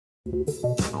This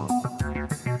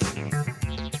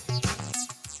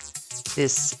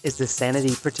is the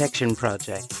Sanity Protection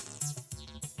Project.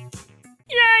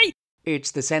 Yay!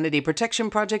 It's the Sanity Protection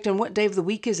Project, and what day of the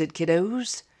week is it,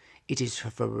 kiddos? It is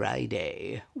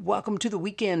Friday. Welcome to the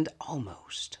weekend,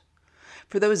 almost.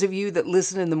 For those of you that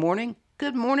listen in the morning,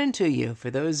 good morning to you. For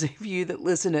those of you that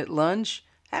listen at lunch,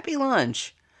 happy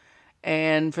lunch.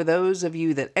 And for those of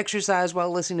you that exercise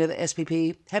while listening to the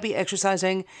SPP, happy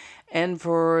exercising. And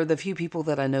for the few people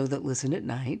that I know that listen at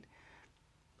night,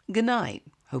 good night.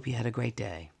 Hope you had a great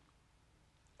day.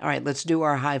 All right, let's do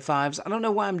our high fives. I don't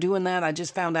know why I'm doing that. I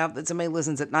just found out that somebody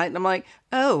listens at night, and I'm like,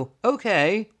 oh,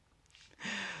 okay.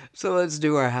 So let's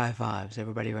do our high fives.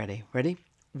 Everybody ready? Ready?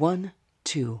 1,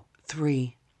 2,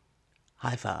 3.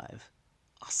 High five.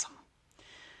 Awesome.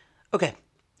 Okay.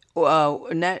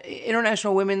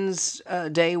 International Women's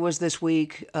Day was this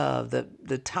week.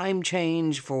 The time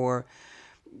change for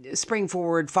spring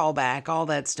forward, fall back, all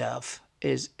that stuff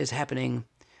is happening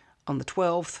on the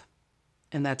 12th,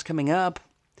 and that's coming up.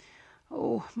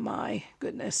 Oh my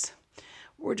goodness.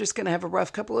 We're just going to have a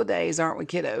rough couple of days, aren't we,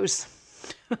 kiddos?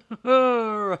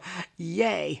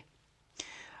 Yay.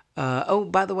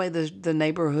 By the way, the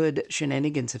neighborhood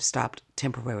shenanigans have stopped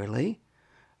temporarily.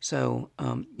 So,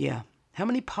 yeah. How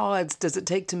many pods does it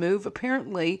take to move?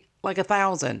 Apparently, like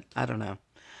 1,000. I don't know.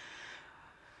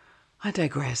 I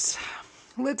digress.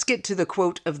 Let's get to the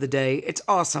quote of the day. It's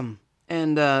awesome.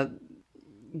 And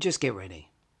just get ready.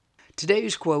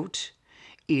 Today's quote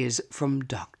is from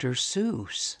Dr.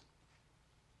 Seuss.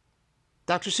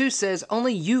 Dr. Seuss says,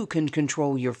 only you can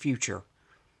control your future.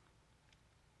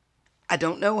 I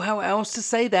don't know how else to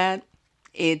say that.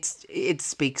 It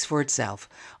speaks for itself.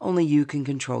 Only you can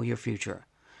control your future.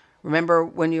 Remember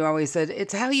when you always said,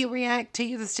 it's how you react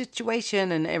to the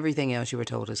situation and everything else you were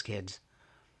told as kids.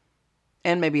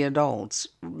 And maybe adults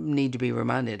need to be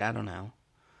reminded. I don't know.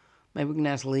 Maybe we can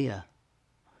ask Leah.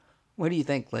 What do you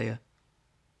think, Leah?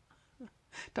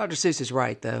 Dr. Seuss is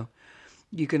right, though.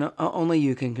 Only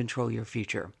you can control your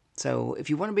future. So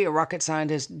if you want to be a rocket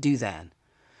scientist, do that.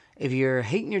 If you're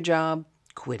hating your job,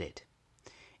 quit it.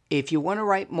 If you want to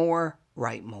write more,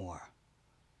 write more.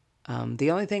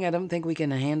 The only thing I don't think we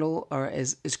can handle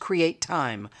is create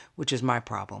time, which is my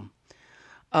problem.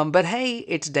 But hey,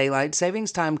 it's daylight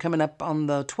savings time coming up on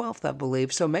the 12th, I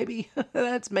believe. So maybe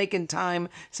that's making time,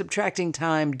 subtracting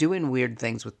time, doing weird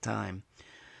things with time.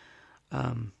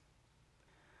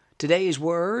 Today's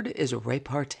word is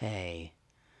repartee,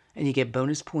 and you get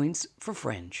bonus points for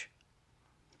French.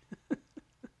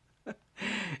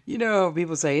 You know,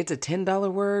 people say it's a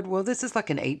 $10 word. Well, this is like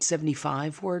an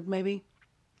 $8.75 word, maybe.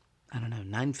 I don't know,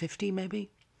 $9.50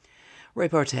 maybe?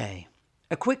 Repartee,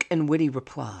 a quick and witty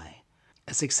reply,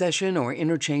 a succession or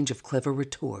interchange of clever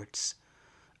retorts,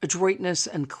 adroitness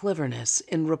and cleverness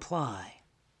in reply.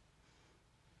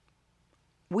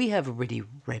 We have a witty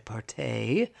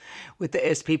repartee with the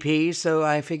SPP, so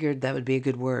I figured that would be a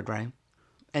good word, right?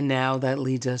 And now that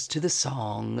leads us to the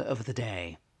song of the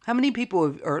day. How many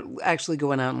people are actually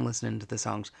going out and listening to the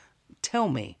songs? Tell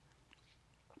me.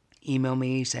 Email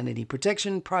me,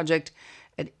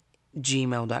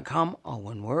 sanityprotectionproject@gmail.com, all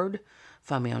one word.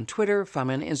 Find me on Twitter, find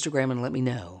me on Instagram, and let me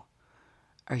know.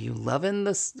 Are you loving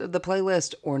the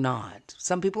playlist or not?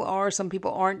 Some people are, some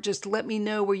people aren't. Just let me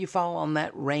know where you fall on that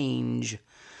range.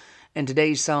 And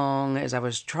today's song, as I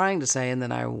was trying to say and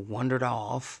then I wandered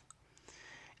off,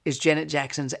 is Janet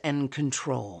Jackson's "In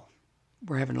Control."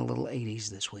 We're having a little 80s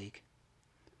this week.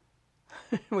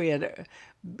 We had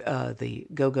the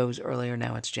Go-Go's earlier.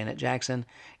 Now it's Janet Jackson.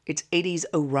 It's 80s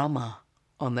Orama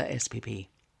on the SPP.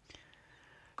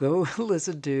 Go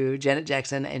listen to Janet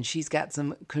Jackson, and she's got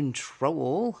some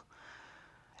control.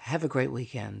 Have a great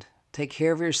weekend. Take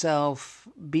care of yourself.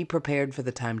 Be prepared for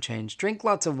the time change. Drink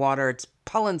lots of water. It's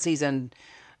pollen season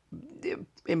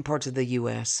in parts of the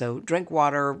U.S., so drink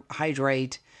water,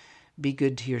 hydrate, be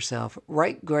good to yourself.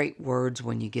 Write great words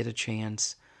when you get a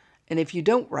chance. And if you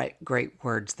don't write great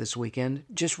words this weekend,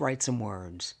 just write some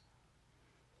words.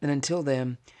 And until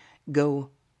then, go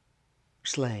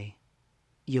slay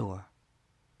your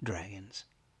dragons.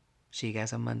 See you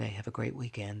guys on Monday. Have a great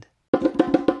weekend.